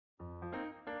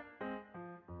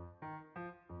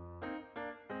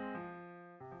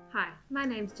Hi, my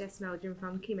name's Jess Meldrum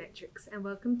from QMetrix and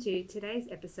welcome to today's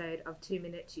episode of 2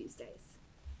 Minute Tuesdays.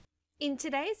 In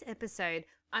today's episode,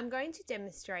 I'm going to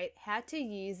demonstrate how to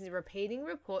use the repeating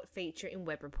report feature in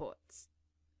web reports.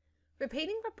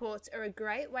 Repeating reports are a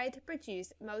great way to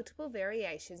produce multiple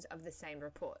variations of the same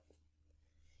report.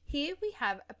 Here we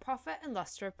have a profit and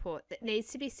loss report that needs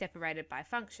to be separated by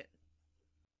function.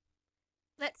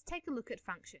 Let's take a look at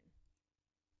function.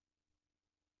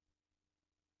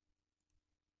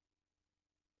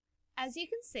 As you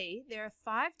can see, there are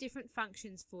 5 different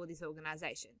functions for this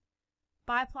organisation.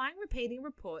 By applying repeating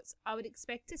reports, I would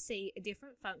expect to see a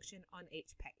different function on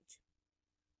each page.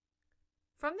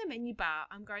 From the menu bar,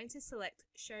 I'm going to select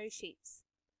Show Sheets.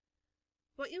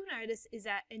 What you'll notice is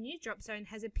that a new drop zone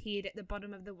has appeared at the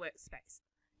bottom of the workspace.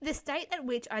 The state at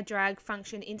which I drag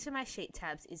function into my sheet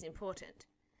tabs is important.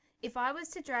 If I was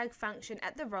to drag function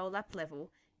at the roll-up level,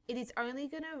 it is only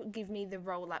going to give me the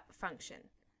roll-up function.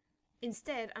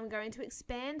 Instead, I'm going to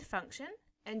expand function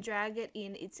and drag it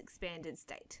in its expanded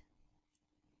state.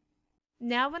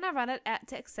 Now when I run it out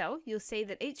to Excel, you'll see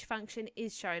that each function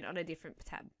is shown on a different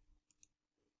tab.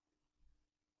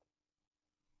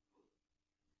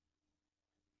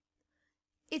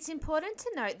 It's important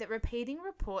to note that repeating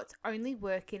reports only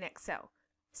work in Excel.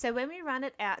 So when we run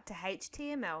it out to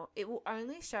HTML, it will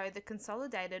only show the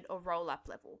consolidated or roll-up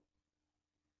level.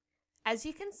 As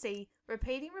you can see,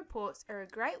 repeating reports are a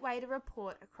great way to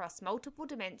report across multiple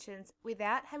dimensions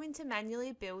without having to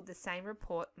manually build the same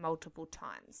report multiple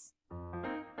times.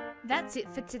 That's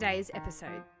it for today's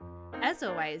episode. As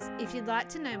always, if you'd like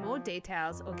to know more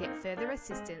details or get further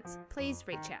assistance, please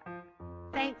reach out.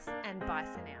 Thanks and bye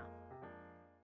for now.